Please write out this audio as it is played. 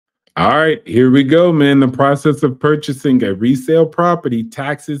All right, here we go, man. The process of purchasing a resale property,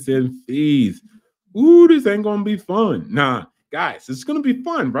 taxes and fees. Ooh, this ain't gonna be fun. Nah, guys, it's gonna be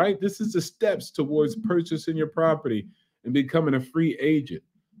fun, right? This is the steps towards purchasing your property and becoming a free agent.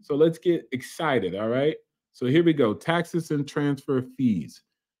 So let's get excited, all right? So here we go. Taxes and transfer fees.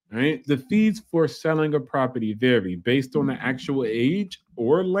 All right. The fees for selling a property vary based on the actual age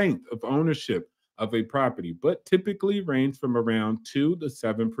or length of ownership of a property, but typically range from around 2 to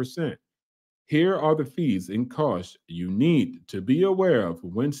 7%. Here are the fees and costs you need to be aware of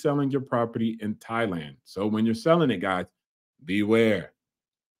when selling your property in Thailand. So when you're selling it, guys, beware.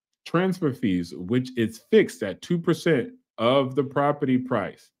 Transfer fees, which is fixed at 2% of the property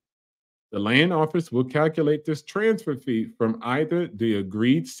price. The land office will calculate this transfer fee from either the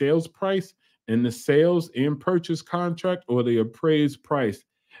agreed sales price in the sales and purchase contract or the appraised price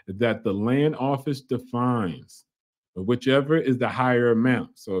that the land office defines, whichever is the higher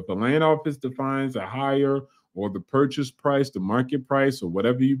amount. So if the land office defines a higher or the purchase price, the market price, or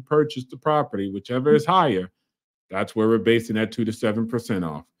whatever you purchase the property, whichever is higher, that's where we're basing that 2 to 7%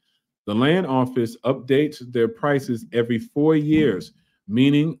 off. The land office updates their prices every 4 years,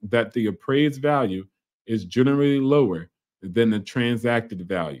 meaning that the appraised value is generally lower than the transacted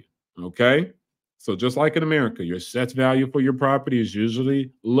value. Okay? So, just like in America, your assessed value for your property is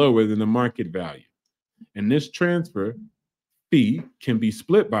usually lower than the market value. And this transfer fee can be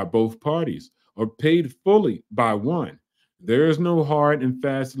split by both parties or paid fully by one. There is no hard and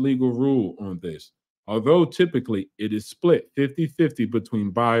fast legal rule on this, although typically it is split 50-50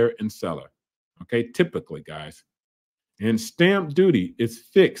 between buyer and seller. Okay, typically, guys. And stamp duty is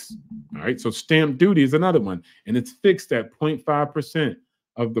fixed. All right, so stamp duty is another one, and it's fixed at 0.5%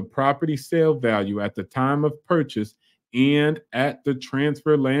 of the property sale value at the time of purchase and at the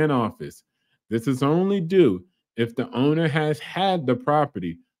transfer land office. This is only due if the owner has had the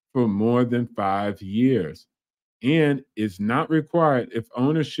property for more than 5 years and is not required if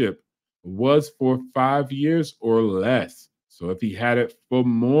ownership was for 5 years or less. So if he had it for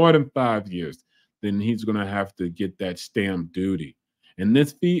more than 5 years, then he's going to have to get that stamp duty. And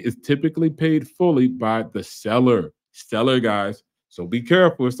this fee is typically paid fully by the seller. Seller, guys. So be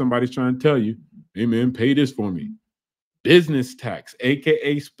careful if somebody's trying to tell you, hey, man, pay this for me. Business tax,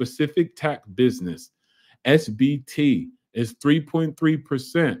 aka specific tax business, SBT, is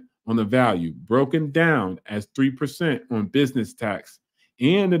 3.3% on the value, broken down as 3% on business tax,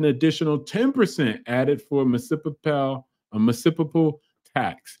 and an additional 10% added for municipal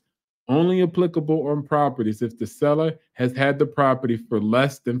tax, only applicable on properties if the seller has had the property for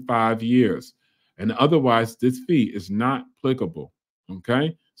less than 5 years. And otherwise, this fee is not applicable.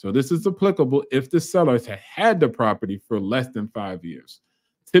 Okay? So this is applicable if the sellers have had the property for less than 5 years.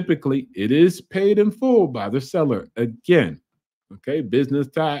 Typically, it is paid in full by the seller. Again, okay, business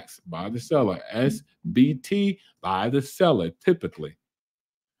tax by the seller, SBT by the seller, typically.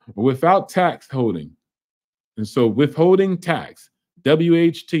 Without tax holding. And so withholding tax,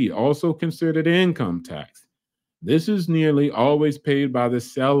 WHT, also considered income tax. This is nearly always paid by the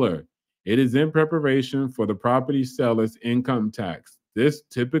seller. It is in preparation for the property seller's income tax. This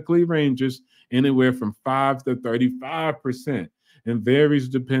typically ranges anywhere from 5 to 35% and varies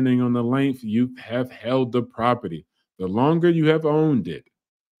depending on the length you have held the property. The longer you have owned it,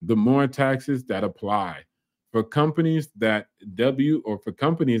 the more taxes that apply. For companies the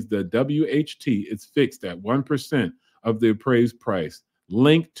WHT is fixed at 1% of the appraised price.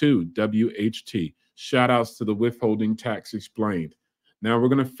 Link to WHT. Shout outs to the withholding tax explained. Now we're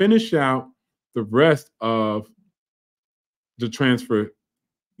going to finish out the rest of the transfer.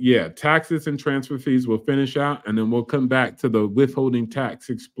 Yeah, taxes and transfer fees we'll finish out, and then we'll come back to the withholding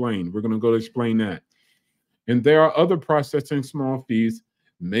tax explained. We're going to go to explain that. And there are other processing small fees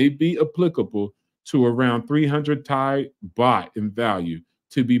may be applicable to around 300 Thai baht in value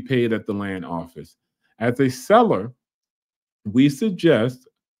to be paid at the land office. As a seller, we suggest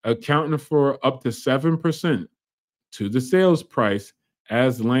accounting for up to 7% to the sales price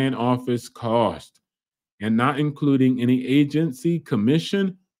as land office cost and not including any agency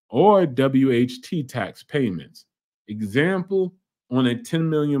commission or WHT tax payments. Example, on a 10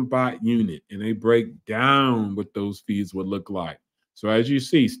 million baht unit, and they break down what those fees would look like. So as you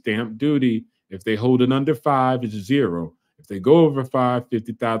see, stamp duty, if they hold it under 5, it's 0. If they go over 5,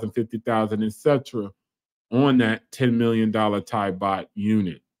 50,000, etc., on that $10 million Thai baht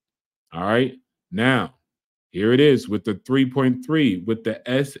unit. All right. Now, here it is with the 3.3 with the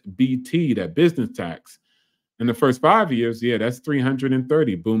SBT, that business tax. In the first 5 years, yeah, that's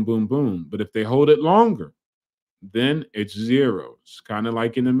 330. Boom, boom, boom. But if they hold it longer, then it's 0. It's kind of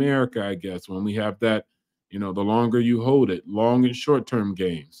like in America, I guess, when we have that, the longer you hold it, long and short-term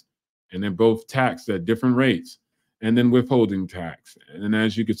gains. and they're both taxed at different rates. And then withholding tax. And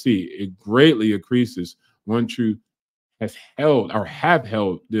as you can see, it greatly increases once you has held or have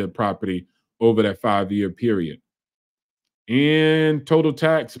held the property over that 5-year period. And total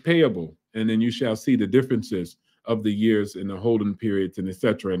tax payable. And then you shall see the differences of the years and the holding periods and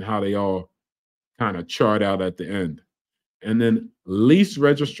etc. and how they all kind of chart out at the end. And then lease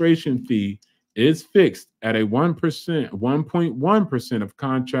registration fee is fixed at a 1%, 1.1% of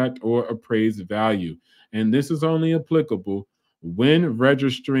contract or appraised value. And this is only applicable when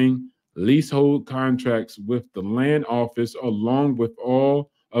registering leasehold contracts with the land office, along with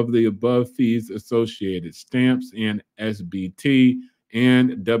all of the above fees associated, stamps and SBT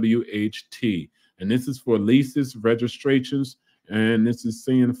and WHT. And this is for leases, registrations, and this is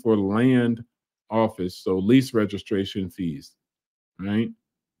saying for land office, so lease registration fees, right?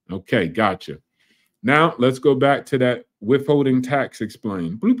 Okay, gotcha. Now let's go back to that withholding tax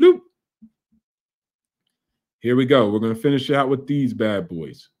explained. Bloop, bloop. Here we go. We're going to finish out with these bad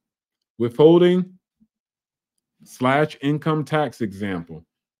boys. Withholding / income tax example.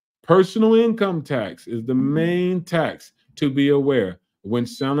 Personal income tax is the main tax to be aware when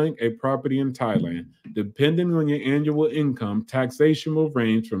selling a property in Thailand. Depending on your annual income, taxation will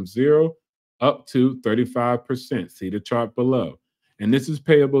range from 0 up to 35%. See the chart below. And this is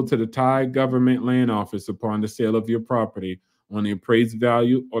payable to the Thai government land office upon the sale of your property on the appraised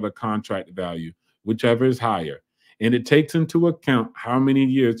value or the contract value, whichever is higher. And it takes into account how many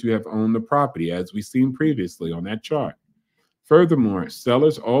years you have owned the property, as we've seen previously on that chart. Furthermore,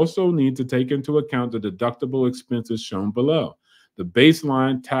 sellers also need to take into account the deductible expenses shown below. The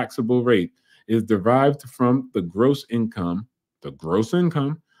baseline taxable rate is derived from the gross income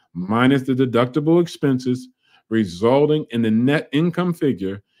minus the deductible expenses, resulting in the net income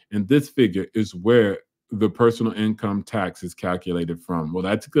figure. And this figure is where the personal income tax is calculated from. Well,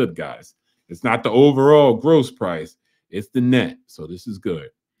 that's good, guys. It's not the overall gross price, it's the net. So this is good.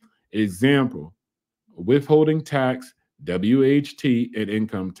 Example, withholding tax, WHT, and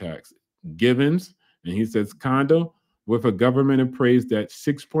income tax. Givens, and he says condo with a government appraised at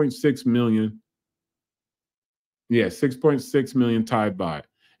 6.6 million. Yeah, 6.6 million Thai baht.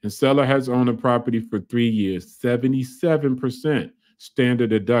 And seller has owned the property for 3 years, 77%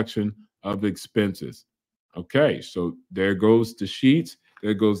 standard deduction of expenses. Okay, so there goes the sheets.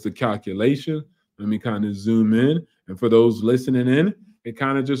 There goes the calculation. Let me kind of zoom in. And for those listening in, it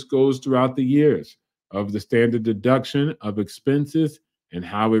kind of just goes throughout the years of the standard deduction of expenses and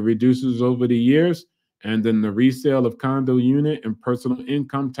how it reduces over the years. And then the resale of condo unit and personal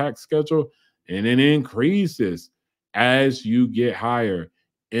income tax schedule. And it increases as you get higher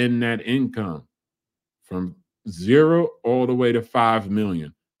in that income from 0 all the way to 5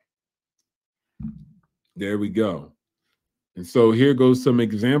 million. There we go. And so here goes some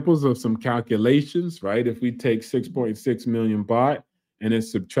examples of some calculations, right? If we take 6.6 million baht and then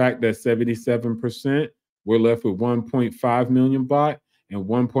subtract that 77%, we're left with 1.5 million baht. And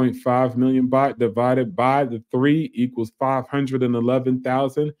 1.5 million baht divided by the 3 equals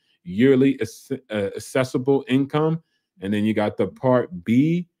 511,000 yearly assessable income. And then you got the part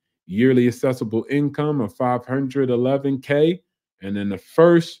B, yearly assessable income of 511K. And then the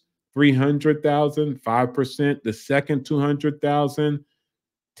first 300,000, 5%, the second 200,000,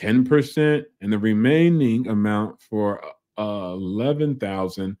 10%, and the remaining amount for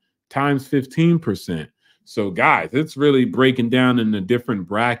 11,000 times 15%. So guys, it's really breaking down into different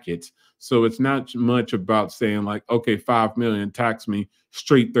brackets. So it's not much about saying like, okay, 5 million, tax me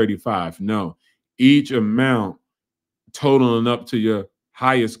straight 35. No, each amount totaling up to your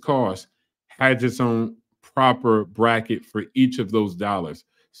highest cost has its own proper bracket for each of those dollars.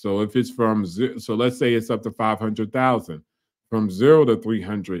 So if it's from zero, so let's say it's up to 500,000. From 0 to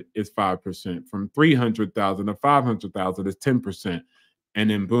 300 is 5%. From 300,000 to 500,000 is 10%. And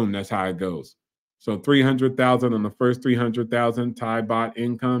then boom, that's how it goes. So 300,000 on the first 300,000 Thai baht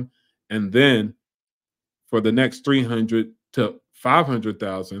income, and then for the next 300 to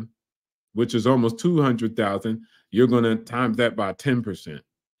 500,000, which is almost 200,000, you're going to times that by 10%.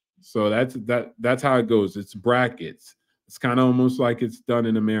 So that's how it goes. It's brackets. It's kind of almost like it's done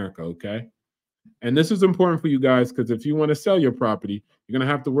in America, okay? And this is important for you guys because if you want to sell your property, you're going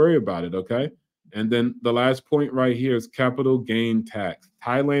to have to worry about it, okay? And then the last point right here is capital gain tax.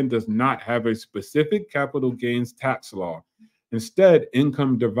 Thailand does not have a specific capital gains tax law. Instead,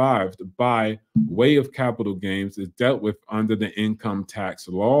 income derived by way of capital gains is dealt with under the income tax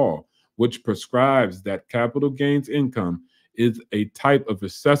law, which prescribes that capital gains income is a type of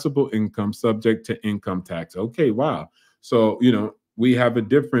assessable income subject to income tax. Okay, wow. So, you know, we have a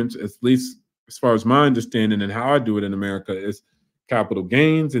difference, at least as far as my understanding and how I do it in America, is capital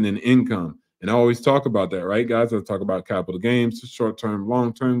gains, and then income. And I always talk about that, right, guys? I talk about capital gains, short-term,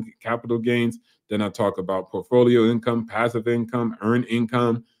 long-term capital gains. Then I talk about portfolio income, passive income, earned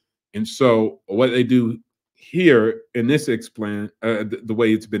income. And so what they do here in this the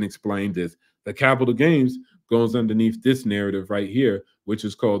way it's been explained is the capital gains goes underneath this narrative right here, which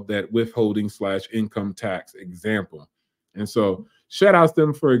is called that withholding slash income tax example. And so shout out to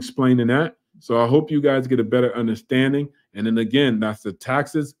them for explaining that. So I hope you guys get a better understanding. And then again, that's the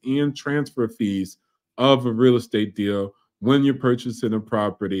taxes and transfer fees of a real estate deal when you're purchasing a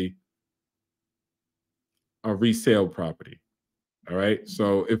property, a resale property. All right.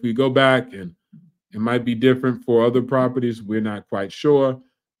 So if we go back, and it might be different for other properties, we're not quite sure.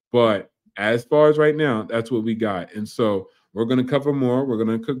 But as far as right now, that's what we got. And so we're going to cover more. We're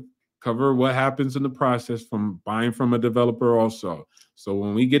going to cover what happens in the process from buying from a developer also. So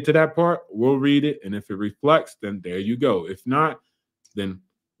when we get to that part, we'll read it. And if it reflects, then there you go. If not, then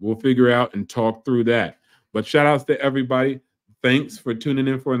we'll figure out and talk through that. But shout outs to everybody. Thanks for tuning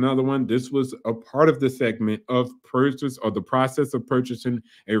in for another one. This was a part of the segment of purchase or the process of purchasing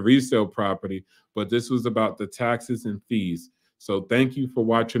a resale property, but this was about the taxes and fees. So thank you for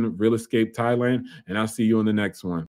watching Real Escape Thailand, and I'll see you on the next one.